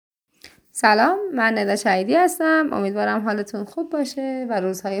سلام، من ندا شهیدی هستم. امیدوارم حالتون خوب باشه و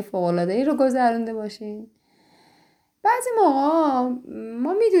روزهای فوق‌العاده‌ای رو گذرونده باشین. بعضی موقع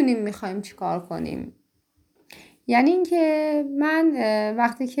ما میدونیم میخوایم چی کار کنیم. یعنی اینکه من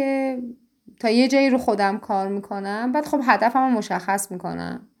وقتی که تا یه جایی رو خودم کار میکنم، بعد خب هدفم رو مشخص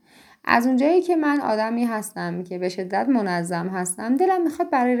میکنم. از اونجایی که من آدمی هستم که به شدت منظم هستم، دلم میخواد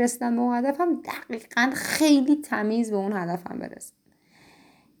برای رسیدن به اون هدفم دقیقاً خیلی تمیز به اون هدفم برسم.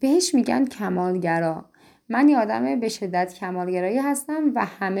 بهش میگن کمالگرا. من یه آدم به شدت کمالگرایی هستم و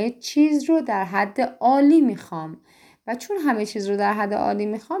همه چیز رو در حد عالی میخوام و چون همه چیز رو در حد عالی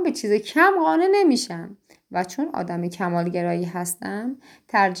میخوام به چیز کم قانع نمیشم و چون آدم کمالگرایی هستم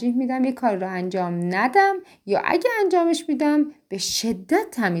ترجیح میدم یه کار رو انجام ندم یا اگه انجامش میدم به شدت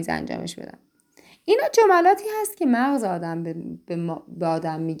تمیز انجامش بدم. اینا جملاتی هست که مغز آدم به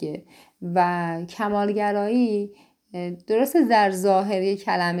آدم میگه و کمالگرایی درسته در ظاهری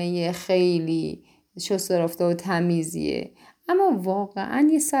کلمه خیلی شسته رفته و تمیزیه، اما واقعا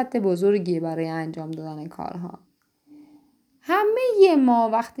یه سد بزرگیه برای انجام دادن کارها. همه ما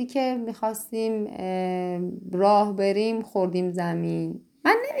وقتی که میخواستیم راه بریم خوردیم زمین.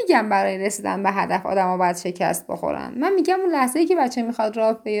 من نمیگم برای رسیدن به هدف آدم ها باید شکست بخورن. من میگم اون لحظه‌ای که بچه میخواد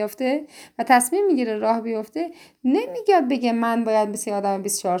راه بیفته و تصمیم میگیره راه بیفته، نمیگه بگه من باید مثل آدم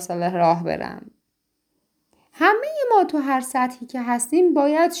 24 ساله راه برم. همه ما تو هر سطحی که هستیم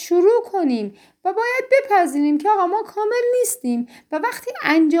باید شروع کنیم و باید بپذیریم که آقا ما کامل نیستیم و وقتی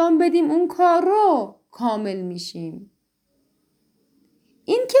انجام بدیم اون کار رو کامل میشیم.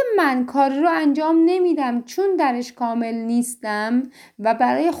 این که من کاری رو انجام نمیدم چون درش کامل نیستم و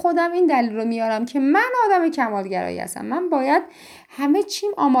برای خودم این دلیل رو میارم که من آدم کمالگرایی هستم، من باید همه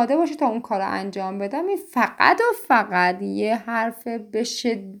چیم آماده باشه تا اون کار رو انجام بدم، این فقط و فقط یه حرف به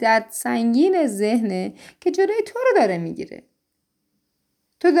شدت سنگین ذهنه که جلوی تو رو داره میگیره.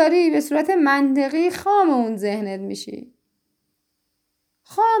 تو داری به صورت منطقی خام اون ذهنت میشی،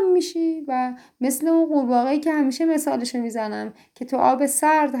 خام میشی و مثل اون قورباغه‌ای که همیشه مثالشو میزنم که تو آب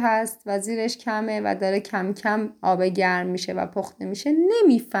سرد هست و زیرش کمه و داره کم کم آب گرم میشه و پخته میشه،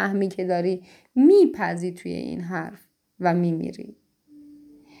 نمیفهمی که داری میپزی توی این حرف و میمیری.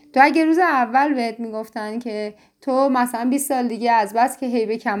 تو اگه روز اول بهت میگفتن که تو مثلا 20 سال دیگه از بس که هی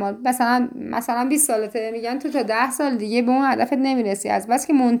به کمال مثلا 20 سالته، میگن تو تا 10 سال دیگه به اون هدفت نمیرسی از بس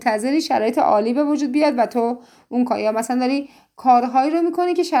که منتظری شرایط عالی به وجود بیاد و تو اون کار، یا مثلا داری کارهایی رو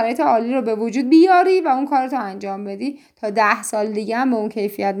میکنی که شرایط عالی رو به وجود بیاری و اون کارتو انجام بدی، تا 10 سال دیگه هم به اون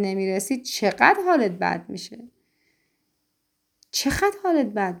کیفیت نمیرسی، چقدر حالت بد میشه. چقدر حالت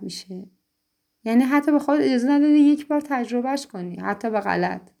بد میشه. یعنی حتی به خودت اجازه ندادی یک بار تجربهش کنی، حتی به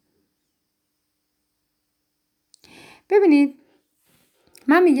غلط. ببینید،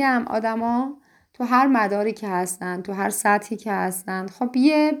 من میگم آدما تو هر مداری که هستن، تو هر سطحی که هستن، خب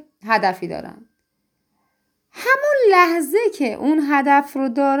یه هدفی دارن. همون لحظه که اون هدف رو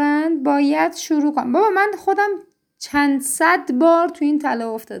دارن باید شروع کنن. بابا من خودم چند صد بار تو این تله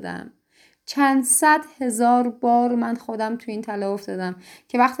افتادم، چند صد هزار بار من خودم تو این تله افتادم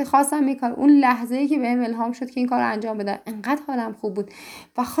که وقتی خواستم این کار، اون لحظه‌ای که بهم الهام شد که این کار رو انجام بدم، انقدر حالم خوب بود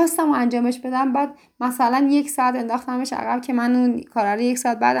و خواستم انجامش بدم، بعد مثلا 1 ساعت انداختمش عقب که من اون کار رو 1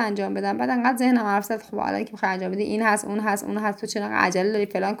 ساعت بعد انجام بدم، بعد انقدر ذهنم حرف زد خب الان که می‌خوای انجام بدی این هست اون هست اون هست، تو چرا عجله داری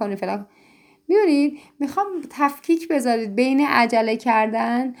فلان کنی فلان. می‌دونید میخوام تفکیک بذارید بین عجله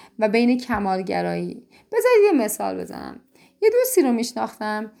کردن و بین کمالگرایی. بذارید یه مثال بزنم. یه دوستی رو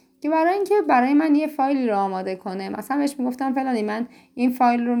میشناختم که برای اینکه برای من یه فایلی رو آماده کنه، مثلا بهش میگفتم فلانی من این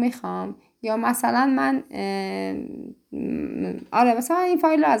فایل رو میخوام، یا مثلا من مثلا این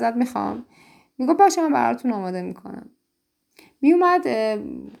فایل رو ازت میخوام، میگه باشه من براتون آماده میکنم. میومد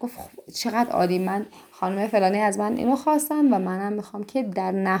گفت چقدر عالی، من خانم فلانی از من اینو خواستن و منم میخوام که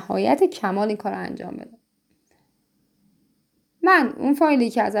در نهایت کمال این کار رو انجام بدم. من اون فایلی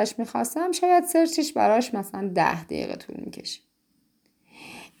که ازش میخواستم شاید سرچش براش مثلا 10 دقیقه طول میکشه.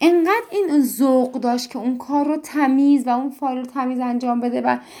 انقدر این ذوق داشت که اون کار رو تمیز و اون فایل رو تمیز انجام بده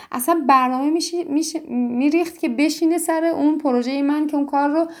و اصلا برنامه میریخت که بشینه سر اون پروژه من که اون کار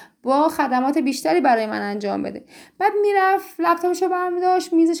رو با خدمات بیشتری برای من انجام بده. بعد میرفت لپتاپشو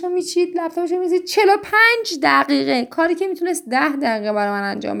برمی‌داشت، میزشو میچید، لپتاپشو میزید، 45 دقیقه کاری که میتونست 10 دقیقه برای من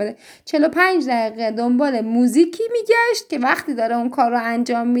انجام بده، 45 دقیقه دنبال موزیکی میگشت که وقتی داره اون کار رو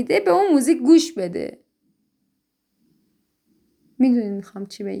انجام میده به اون موزیک گوش بده. میدونید میخوام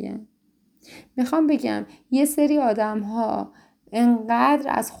چی بگم؟ میخوام بگم یه سری آدم ها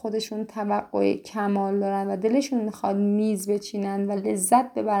انقدر از خودشون توقع کمال دارن و دلشون میخواد میز بچینن و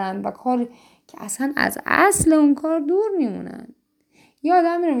لذت ببرن و کار که اصلا از اصل اون کار دور میمونن. یه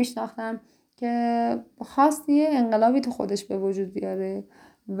آدمی رو میشناختم که خواست یه انقلابی تو خودش به وجود بیاره،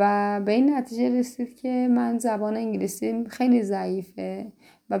 و به این نتیجه رسید که من زبان انگلیسی خیلی ضعیفه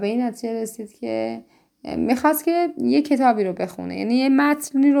و به این نتیجه رسید که میخواست که یه کتابی رو بخونه، یعنی یه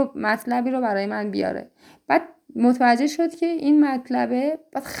مطلبی رو برای من بیاره. بعد متوجه شد که این مطلبه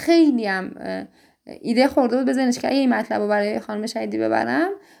بعد خیلی هم ایده خورده بود به ذهنش که این مطلب رو برای خانم شهیدی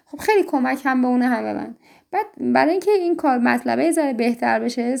ببرم خب خیلی کمک هم به اونه هم به من. بعد برای اینکه این کار مطلبه یه ذره بهتر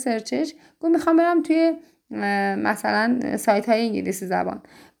بشه سرچش گفت میخوام برم توی مثلا سایت های انگلیسی زبان.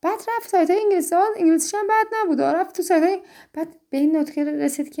 بعد رفت سایت های انگلیسی زبان، انگلیسیش هم بد نبود، رفت تو سایت های، بعد به این نکته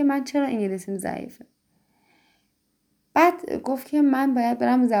رسید که من چرا انگلیسیم ضعیفه. بعد گفت که من باید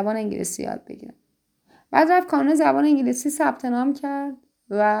برم زبان انگلیسی یاد بگیرم. بعد رفت کانون زبان انگلیسی ثبت نام کرد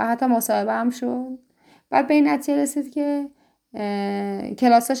و حتی مصاحبه هم شد. بعد به این نتیجه رسید که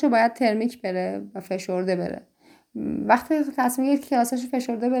کلاساشو باید ترمیک بره و فشرده بره. وقتی تصمیم گرفت که کلاساشو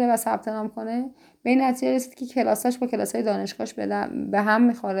فشرده بره و ثبت نام کنه به این نتیجه رسید که کلاساش با کلاسای دانشگاهش به هم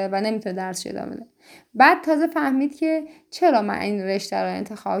میخوره و نمیتونه درسش ادامه بده. بعد تازه فهمید که چرا من این رشته رو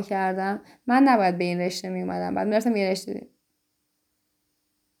انتخاب کردم، من نباید به این رشته میومدم، بعد میرفتم یه رشته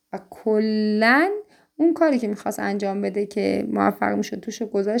و کلن اون کاری که میخواست انجام بده که موفق میشد توشو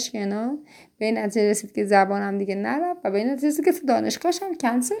گذاشت کنار. به این نتیجه رسید که زبانم دیگه نرفت و به این نتیجه رسید که دانشگاهش هم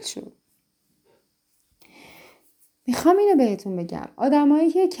کنسل شد. میخوام اینو بهتون بگم، آدمایی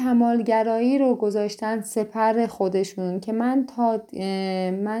که کمال گرایی رو گذاشتن سپر خودشون که من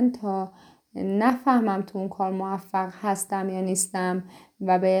تا نفهمم تو اون کار موفق هستم یا نیستم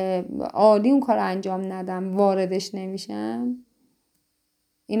و به عالی اون کار انجام ندم واردش نمیشم،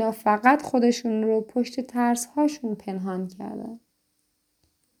 اینا فقط خودشون رو پشت ترس هاشون پنهان کردن.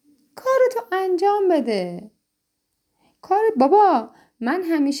 کارتو انجام بده. بابا من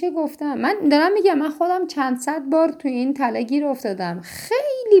همیشه گفتم، من دارم میگم، من خودم چند صد بار توی این تله گیر افتادم.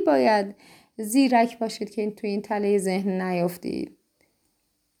 خیلی باید زیرک باشید که توی این تله ذهن نیافتید.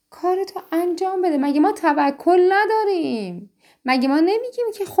 کارتو انجام بده. مگه ما توکل نداریم؟ مگه ما نمیگیم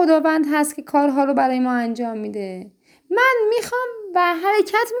که خداوند هست که کارها رو برای ما انجام میده؟ من میخوام و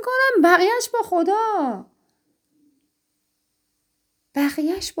حرکت میکنم، بقیهش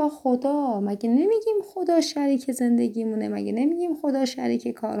با خدا. مگه نمیگیم خدا شریک زندگیمونه؟ مگه نمیگیم خدا شریک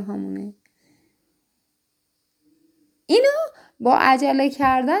کارهامونه؟ اینو با عجله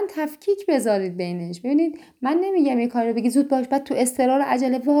کردن تفکیک بذارید بینش. ببینید من نمیگم یه کاری رو بگی زود باش، بعد تو اضطرار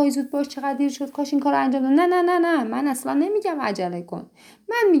عجله وای زود باش چقدر دیر شد کاش این کارو انجام بدم. نه من اصلا نمیگم عجله کن.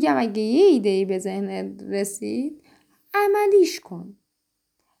 من میگم اگه یه ایده‌ای به ذهنت رسید عملیش کن.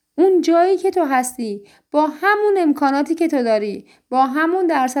 اون جایی که تو هستی با همون امکاناتی که تو داری، با همون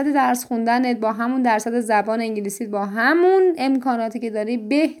درصد درس خوندنت، با همون درصد زبان انگلیسی، با همون امکاناتی که داری،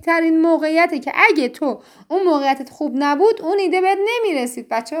 بهترین موقعیته که اگه تو اون موقعیتت خوب نبود اون ایده بهت نمیرسید.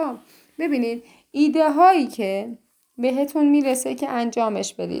 بچه‌ها ببینید ایده هایی که بهتون میرسه که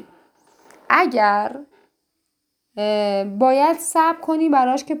انجامش بدید، اگر باید صبر کنی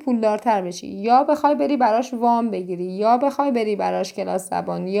براش که پولدارتر بشی، یا بخوای بری براش وام بگیری، یا بخوای بری براش کلاس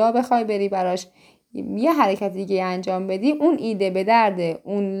زبان، یا بخوای بری براش یه حرکت دیگه انجام بدی، اون ایده به درد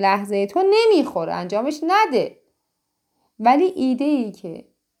اون لحظه تو نمیخوره، انجامش نده. ولی ایده ای که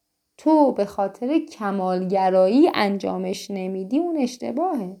تو به خاطر کمالگرایی انجامش نمیدی اون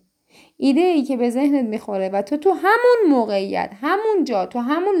اشتباهه. ایده ای که به ذهنت میخوره و تو همون موقعیت، همون جا، تو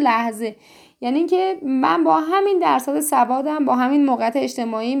همون لحظه، یعنی اینکه من با همین درصد سوادم، با همین موقعیت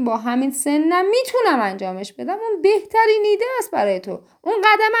اجتماعیم، با همین سنم میتونم انجامش بدم، اون بهترین ایده است برای تو. اون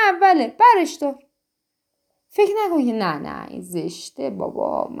قدم اوله، برش دار. فکر نکن که نه این زشته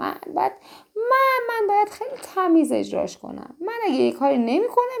بابا، من باید خیلی تمیز اجراش کنم، من اگه یه کاری نمی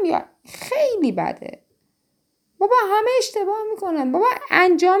کنم یا خیلی بده. بابا همه اشتباه میکنن. بابا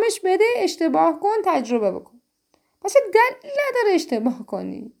انجامش بده، اشتباه کن، تجربه بکن. باشه دلیل نداره اشتباه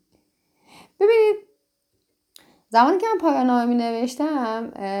کنی. ببینید زمانی که من پایان نامه می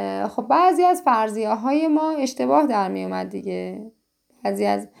نوشتم خب بعضی از فرضیه های ما اشتباه در می اومد دیگه. بعضی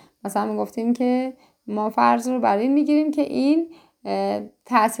از مثلا می گفتیم که ما فرض رو بر این می گیریم که این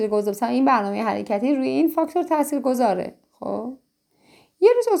تاثیرگذار، مثلا این برنامه حرکتی روی این فاکتور تاثیرگذاره. خب یه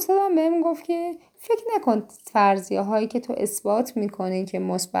روز استادم بهم گفت که فکر نکن فرضیه هایی که تو اثبات میکنی که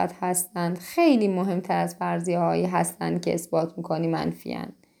مثبت هستند خیلی مهمتر از فرضیه هایی هستند که اثبات میکنی منفی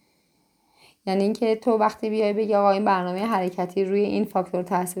هستند. یعنی اینکه تو وقتی بیای بگی آقا این برنامه حرکتی روی این فاکتور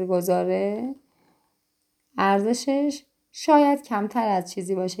تاثیرگذاره، ارزشش شاید کمتر از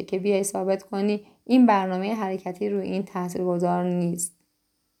چیزی باشه که بیای ثابت کنی این برنامه حرکتی روی این تاثیرگذار نیست.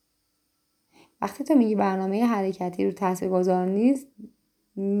 وقتی تو میگی برنامه حرکتی رو تاثیرگذار نیست،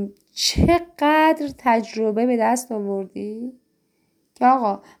 چقدر تجربه به دست آوردی که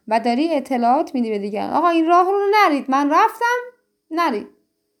آقا و داری اطلاعات میدی به دیگران، آقا این راه رو نرید، من رفتم نرید.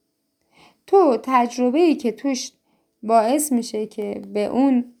 تو تجربه‌ای که توش باعث میشه که به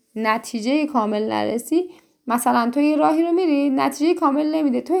اون نتیجه کامل نرسی، مثلا تو یه راهی رو میری نتیجه کامل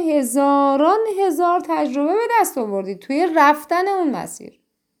نمیده، تو هزاران هزار تجربه به دست آوردی توی رفتن اون مسیر،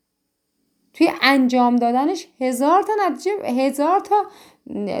 توی انجام دادنش هزار تا نتیجه، هزار تا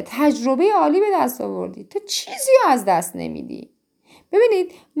تجربه عالی به دست آوردی، تو چیزی رو از دست نمیدی.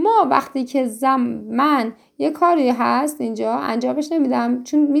 ببینید ما وقتی که من یه کاری هست اینجا انجامش نمیدم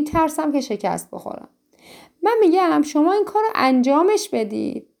چون میترسم که شکست بخورم، من میگم شما این کار رو انجامش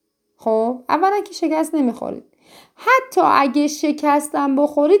بدید. خب اولا که شکست نمیخورید، حتی اگه شکستم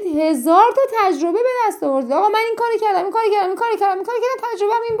بخورید هزار تا تجربه به دست آوردید. آقا من این کاری کردم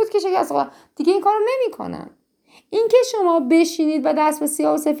تجربه این بود که شکست خوردم، دیگه این کارو نمیکنم. این که شما بشینید و دست به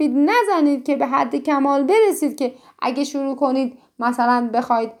سیاه و سفید نزنید که به حد کمال برسید که اگه شروع کنید مثلا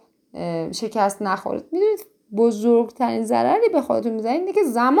بخواید شکست نخورید، میدونید بزرگترین ضرری به خودتون میزنید اینه که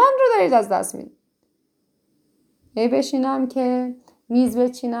زمان رو دارید از دست میدید. بشینم که میز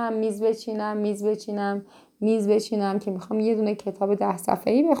بچینم که میخوام یه دونه کتاب 10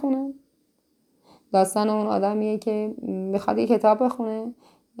 صفحه‌ای بخونم. داستان اون آدمیه که میخواد یه کتاب بخونه،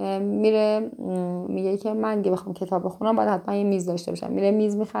 میره میگه که من اگه بخوام کتاب بخونم باید حتما یه میز داشته باشم، میره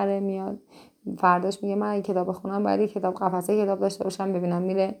میز میخره، میاد فرداش میگه من اگه کتاب بخونم باید یه کتاب قفسه کتاب داشته باشم ببینم،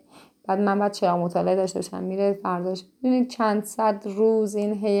 میره بعد من باید چراغ مطالعه داشته باشم، میره فرداش. ببینید چند صد روز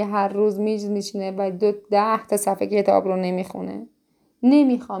این هر روز میشینه و 10 تا صفحه کتاب رو نمیخونه.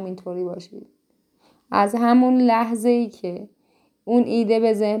 نمیخوام اینطوری باشید. از همون لحظه‌ای که اون ایده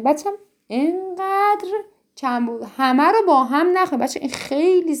بزنه بچه‌م اینقدر چند بود همه رو با هم نخواه بچه، این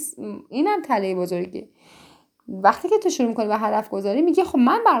خیلی اینم تله بزرگی. وقتی که تو شروع میکنی به هدف گذاری میگه خب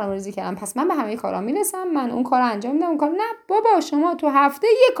من برنامه‌ریزی کردم پس من به همه کارا میرسم، من اون کارو انجام میدم اون کار. نه بابا، شما تو هفته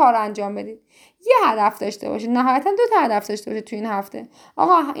یه کار انجام بدید، یه هدف داشته باشید، نهایتا 2 تا هدف داشته باشید تو این هفته.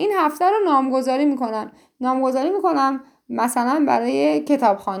 آقا این هفته رو نامگذاری میکنم مثلا برای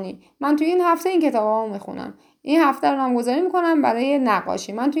کتابخوانی، من تو این هفته این کتابامو میخونم. این هفته رو نامگذاری میکنم برای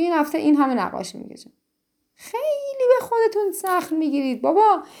نقاشی، من تو این هفته این همه نقاشی میکشم. خیلی به خودتون سخت میگیرید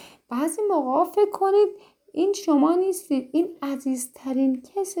بابا. بعضی موقع فکر کنید این شما نیستید، این عزیزترین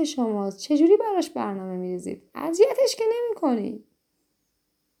کس شماست، چجوری براش برنامه میریزید؟ اذیتش که نمی کنید،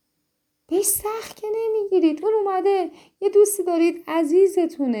 بهش سخت که نمیگیرید. اون اومده، یه دوستی دارید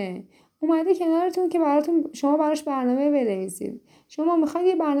عزیزتونه، اومده کنارتون که شما براش برنامه بنویسید. شما میخواید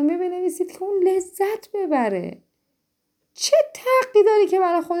یه برنامه بنویسید که اون لذت ببره. چه طاقتی داری که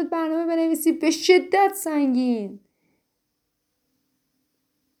برای خودت برنامه بنویسی به شدت سنگین؟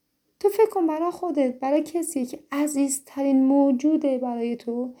 تو فکر کن برای خودت، برای کسی که عزیزترین موجوده برای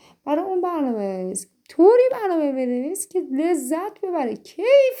تو، برای اون برنامه بنویس. طوری برنامه بنویس که لذت ببره،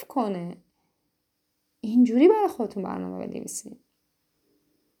 کیف کنه. اینجوری برای خودتون برنامه بنویسید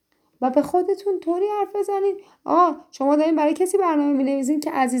و به خودتون طوری حرف بزنید شما دارین برای کسی برنامه می‌نویسین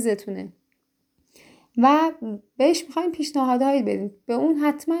که عزیزتونه و بهش میخواین پیشنهادهایی بدین، به اون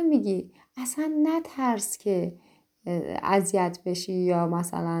حتما میگی اصلا نترس که اذیت بشی یا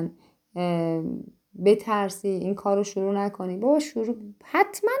مثلا بترسی این کارو شروع نکنی. بابا شروع،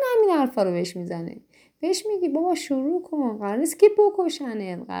 حتما همین حرفا رو بهش میزنی، بهش میگی بابا شروع کن، قرار نیست که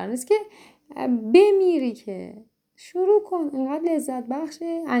بکشنه، قرار نیست که بمیری، که شروع کن. اینقدر لذت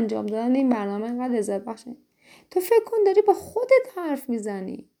بخشه انجام دادن این برنامه، اینقدر لذت بخشه. تو فکر کن داری با خودت حرف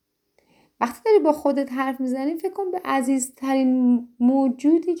میزنی. وقتی داری با خودت حرف میزنی فکر کن به عزیزترین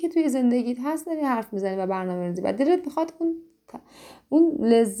موجودی که توی زندگیت هست داری حرف میزنی و برنامه ریزی و دلت میخواد اون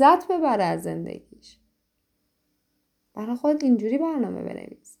لذت ببره از زندگیش. برای خودت اینجوری برنامه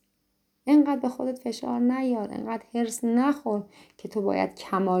بنویس. اینقدر به خودت فشار نیار، اینقدر هرس نخور که تو باید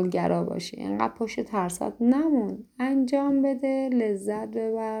کمالگرا باشی، اینقدر پشت ترسات نمون. انجام بده، لذت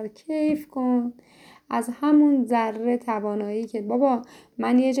ببر، کیف کن از همون ذره توانایی که بابا.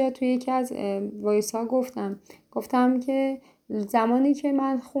 من یه جا توی یکی از وایس ها گفتم که زمانی که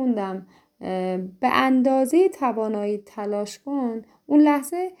من خوندم به اندازه توانایی تلاش کن، اون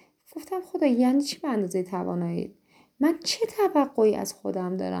لحظه گفتم خدا یعنی چی به اندازه توانایی؟ من چه توقعی از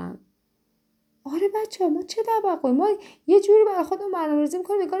خودم دارم؟ آره بچه ما چه توقعی؟ ما یه جوری برای خودمون برنامه‌ریزی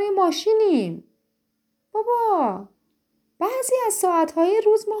می‌کنیم انگار یه ماشینیم. بابا بعضی از ساعت‌های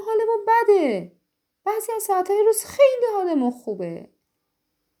روز ما حالمون بده، بعضی از ساعت‌های روز خیلی حالمون خوبه.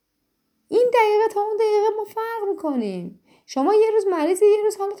 این دقیقه تا اون دقیقه ما فرق می‌کنیم. شما یه روز مریضی، یه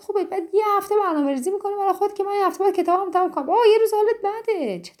روز حالت خوبه، بعد یه هفته برنامه‌ریزی می‌کنی برای خودت که من یه هفته بعد کتابم تموم کنم. یه روز حالت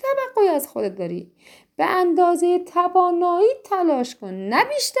بده. چه توقعی از خودت داری؟ به اندازه توانایی تلاش کن، نه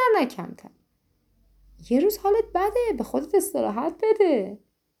بیشتر نه کمتر. یه روز حالت بده، به خودت استراحت بده.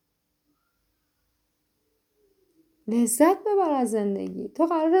 لذت ببر از زندگی. تو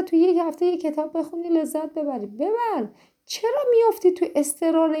قراره تو یک هفته یک کتاب بخونی لذت ببری، ببر. چرا میافتی تو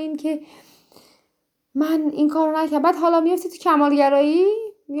استرار این که من این کار نکردم؟ بعد حالا میافتی تو کمال گرایی،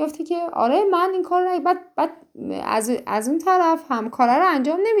 میافتی که آره من این کار نکردم، بعد از اون طرف هم کارا رو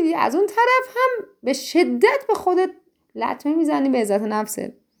انجام نمیدی، از اون طرف هم به شدت به خودت لطمه میزنی، به عزت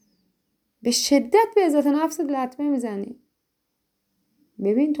نفست، به شدت به عزت نفست لطمه میزنی.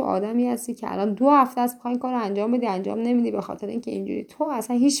 ببین تو آدمی هستی که الان 2 هفته از پایین کار انجام بدی، انجام نمیدی، به خاطر اینکه اینجوری تو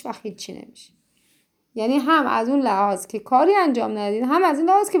اصلا هیچ وقت هیچی نمیشه. یعنی هم از اون لحاظ که کاری انجام ندید، هم از این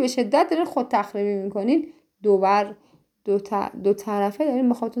لحاظ که به شدت دارین خود تخریبی میکنین، دو طرفه دارین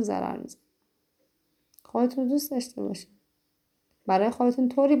به خودتون ضرر میزنین. خودتون دوست داشته باشین، برای خودتون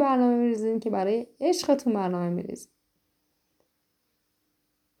طوری برنامه میریزین که برای عشقتون برنامه میریزین،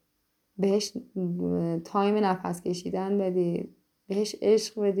 بهش تایم نفس کشیدن بدید، بهش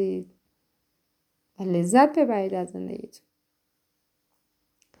عشق بدید و لذت ببرید از زندگیتون.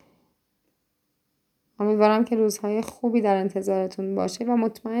 امیدوارم که روزهای خوبی در انتظارتون باشه و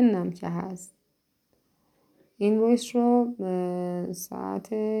مطمئنم که هست. این وایس رو ساعت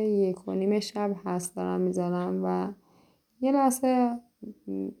 1:30 شب هست دارم میذارم و یه لحظه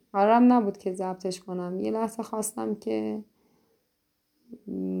قرارم نبود که ضبطش کنم، یه لحظه خواستم که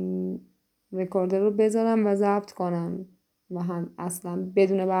رکوردر رو بذارم و ضبط کنم و هم اصلا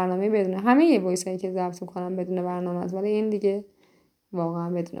بدون برنامه، بدون همه یه وایس هایی که ضبط کنم بدون برنامه است، ولی این دیگه واقعا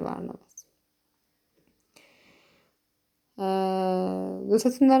بدون برنامه است.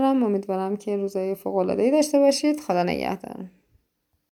 دوستتون دارم، امیدوارم که روزای فوق‌العاده‌ای داشته باشید. خدا نگهدار.